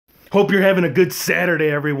Hope you're having a good Saturday,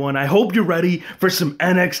 everyone. I hope you're ready for some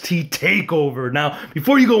NXT TakeOver. Now,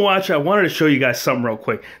 before you go watch, I wanted to show you guys something real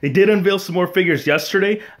quick. They did unveil some more figures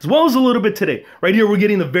yesterday, as well as a little bit today. Right here, we're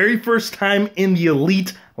getting the very first time in the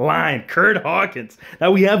Elite line, Curt Hawkins.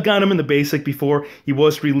 Now, we have got him in the basic before. He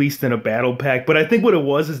was released in a battle pack, but I think what it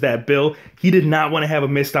was is that Bill, he did not want to have a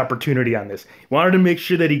missed opportunity on this. He wanted to make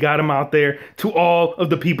sure that he got him out there to all of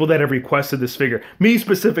the people that have requested this figure. Me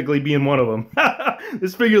specifically being one of them.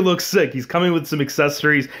 This figure looks sick. He's coming with some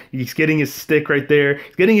accessories. He's getting his stick right there.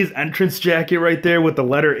 He's getting his entrance jacket right there with the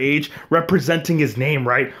letter H representing his name,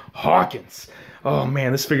 right? Hawkins. Oh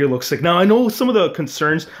man, this figure looks sick. Now, I know some of the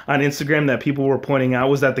concerns on Instagram that people were pointing out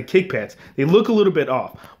was that the kick pads, they look a little bit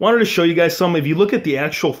off. Wanted to show you guys some. If you look at the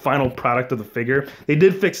actual final product of the figure, they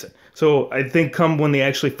did fix it. So I think come when they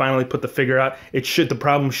actually finally put the figure out, the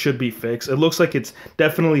problem should be fixed. It looks like it's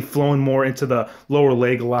definitely flowing more into the lower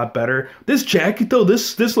leg a lot better. This jacket though,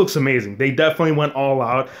 this looks amazing. They definitely went all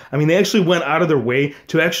out. I mean, they actually went out of their way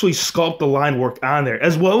to actually sculpt the line work on there,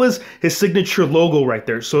 as well as his signature logo right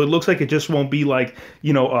there. So it looks like it just won't be like,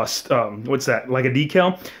 you know, what's that, like a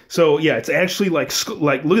decal? So yeah, it's actually like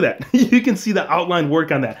look at that. You can see the outline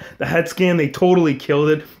work on that. The head scan, they totally killed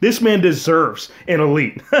it. This man deserves an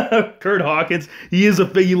Elite. Curt Hawkins, he is a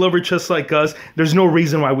figure lover just like us. There's no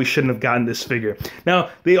reason why we shouldn't have gotten this figure.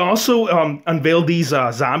 Now, they also unveiled these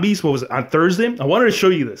zombies, what was it, on Thursday? I wanted to show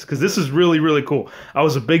you this because this is really, really cool. I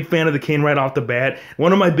was a big fan of the Kane right off the bat.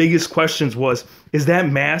 One of my biggest questions was, is that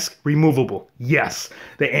mask removable? Yes.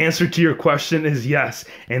 The answer to your question is yes.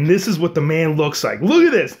 And this is what the man looks like. Look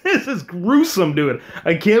at this. This is gruesome, dude.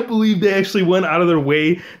 I can't believe they actually went out of their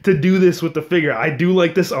way to do this with the figure. I do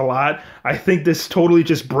like this a lot. I think this totally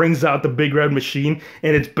just brings out the Big Red Machine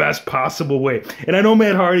in its best possible way. And I know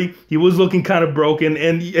Matt Hardy, he was looking kind of broken.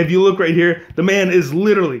 And if you look right here, the man is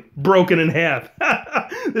literally broken in half.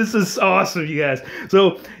 This is awesome, you guys.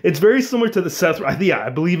 So it's very similar to the Seth, I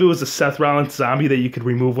believe it was a Seth Rollins zombie that you could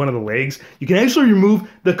remove one of the legs. You can actually remove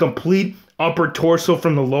the complete upper torso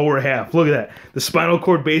from the lower half. Look at that. The spinal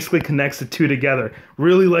cord basically connects the two together.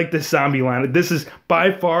 Really like this zombie line. This is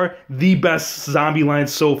by far the best zombie line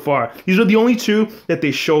so far. These are the only two that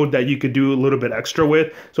they showed that you could do a little bit extra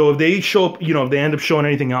with. So if they show up, you know, if they end up showing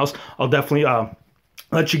anything else, I'll definitely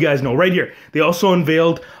let you guys know. Right here, they also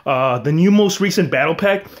unveiled the new most recent battle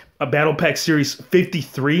pack, a Battle Pack Series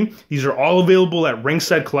 53. These are all available at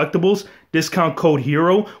Ringside Collectibles. Discount code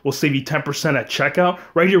HERO will save you 10% at checkout.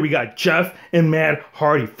 Right here, we got Jeff and Matt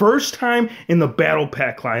Hardy. First time in the Battle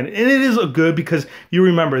Pack line. And it is a good because you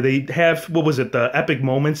remember, they have, what was it, the Epic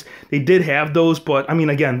Moments. They did have those, but I mean,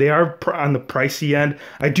 again, they are on the pricey end.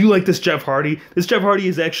 I do like this Jeff Hardy. This Jeff Hardy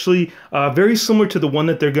is actually very similar to the one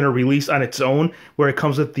that they're going to release on its own, where it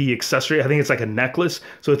comes with the accessory. I think it's like a necklace.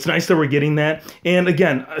 So it's nice that we're getting that. And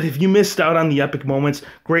again, if you missed out on the Epic Moments,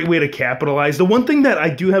 great way to capitalize. The one thing that I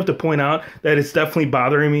do have to point out that it's definitely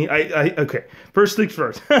bothering me. Okay, first things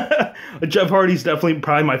first. Jeff Hardy's definitely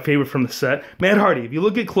probably my favorite from the set. Matt Hardy, if you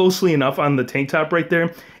look at closely enough on the tank top right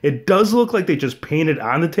there, it does look like they just painted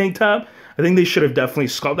on the tank top. I think they should have definitely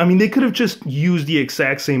sculpted. I mean, they could have just used the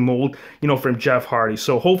exact same mold, you know, from Jeff Hardy.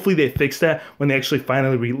 So hopefully they fix that when they actually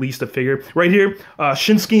finally release the figure. Right here,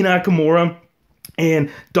 Shinsuke Nakamura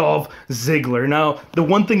and Dolph Ziggler. Now, the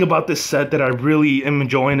one thing about this set that I really am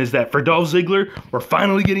enjoying is that for Dolph Ziggler, we're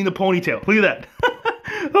finally getting the ponytail. Look at that.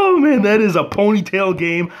 Oh man, that is a ponytail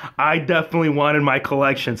game I definitely want in my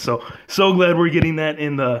collection. So glad we're getting that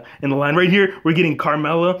in the line. Right here, we're getting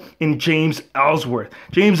Carmella and James Ellsworth.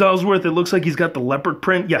 James Ellsworth, it looks like he's got the leopard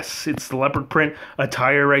print. Yes, it's the leopard print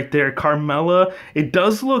attire right there. Carmella, it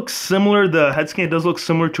does look similar. The head scan does look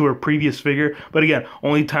similar to her previous figure, but again,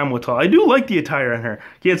 only time will tell. I do like the attire on her.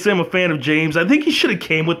 Can't say I'm a fan of James. I think he should have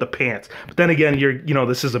came with the pants, but then again, you know,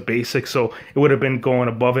 this is a basic, so it would have been going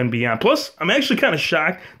above and beyond. Plus, I'm actually kind of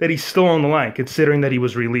shocked that he's still on the line, considering that he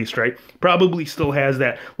was released, right? Probably still has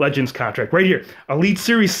that Legends contract. Right here, Elite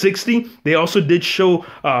Series 60, they also did show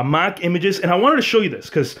mock images, and I wanted to show you this,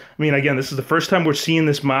 because, I mean, again, this is the first time we're seeing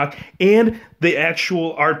this mock, and the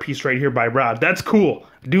actual art piece right here by Rob. That's cool.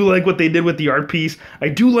 I do like what they did with the art piece. I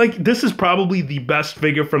do like, this is probably the best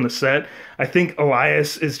figure from the set. I think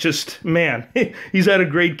Elias is just, man, he's had a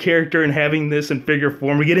great character in having this in figure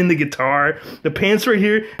form. We get in the guitar. The pants right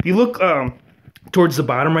here, if you look towards the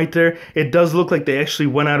bottom right there, it does look like they actually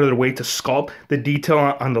went out of their way to sculpt the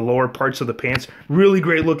detail on the lower parts of the pants. Really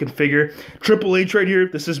great looking figure. Triple H right here.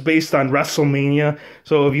 This is based on Wrestlemania.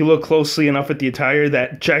 So if you look closely enough at the attire,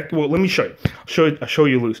 that jacket. Well, let me show you. I'll show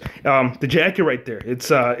you loose. The jacket right there. It's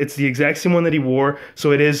the exact same one that he wore.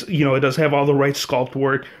 So it is, you know, it does have all the right sculpt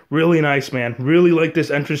work. Really nice, man. Really like this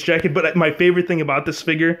entrance jacket. But my favorite thing about this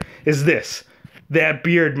figure is this. That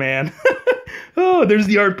beard, man. Oh, there's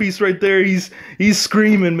the art piece right there. He's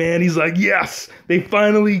screaming, man. He's like, yes, they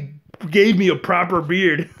finally gave me a proper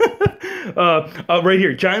beard. Right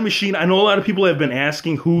here, Giant Machine. I know a lot of people have been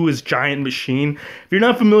asking who is Giant Machine. If you're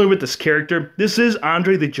not familiar with this character, this is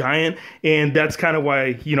Andre the Giant, and that's kind of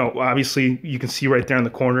why, you know, obviously you can see right there in the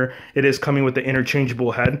corner, it is coming with the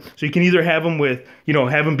interchangeable head. So you can either have him with, you know,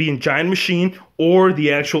 have him being Giant Machine or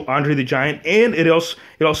the actual Andre the Giant, and it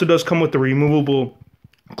also does come with the removable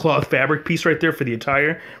cloth fabric piece right there for the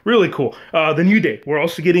attire. Really cool. The New Day. We're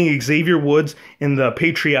also getting Xavier Woods in the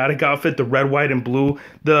patriotic outfit, the red, white, and blue.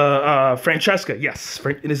 The Francesca. Yes.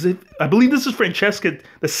 Is it? I believe this is Francesca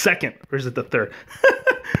the second, or is it the third?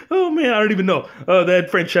 Oh man, I don't even know. That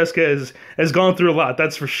Francesca has gone through a lot,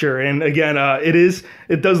 that's for sure. And again,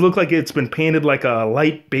 it does look like it's been painted like a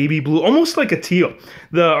light baby blue, almost like a teal.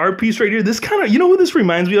 The art piece right here, this kind of, you know what this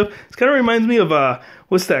reminds me of? This kind of reminds me of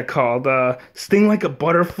what's that called? Sting Like a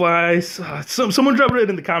Butterfly. Someone drop it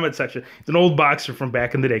in the comment section. It's an old boxer from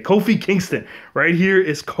back in the day. Kofi Kingston. Right here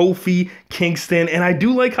is Kofi Kingston. And I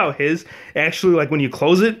do like how his, actually, like when you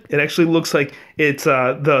close it, it actually looks like it's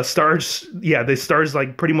the stars, yeah, the stars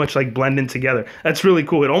like pretty much like blend in together. That's really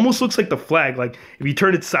cool. It almost looks like the flag. Like if you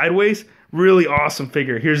turn it sideways, really awesome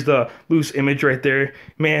figure. Here's the loose image right there.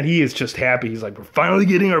 Man, he is just happy. He's like, we're finally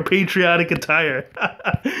getting our patriotic attire.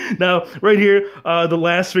 Now, right here, the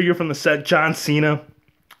last figure from the set, John Cena.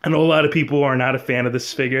 I know a lot of people are not a fan of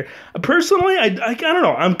this figure. Personally, I don't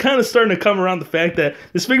know. I'm kind of starting to come around the fact that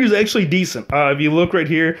this figure is actually decent. If you look right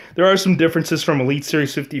here, there are some differences from Elite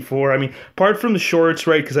Series 54. I mean, apart from the shorts,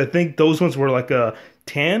 right, because I think those ones were like a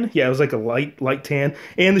tan. Yeah, it was like a light tan.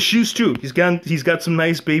 And the shoes too. He's got some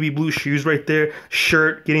nice baby blue shoes right there.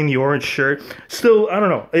 Shirt, getting the orange shirt. Still, I don't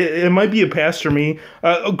know. It might be a pass for me.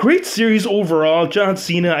 A great series overall. John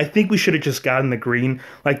Cena, I think we should have just gotten the green,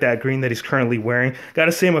 like that green that he's currently wearing.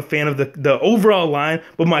 Gotta say I'm a fan of the overall line,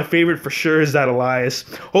 but my favorite for sure is that Elias.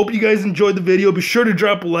 Hope you guys enjoyed the video. Be sure to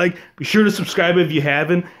drop a like. Be sure to subscribe if you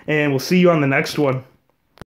haven't, and we'll see you on the next one.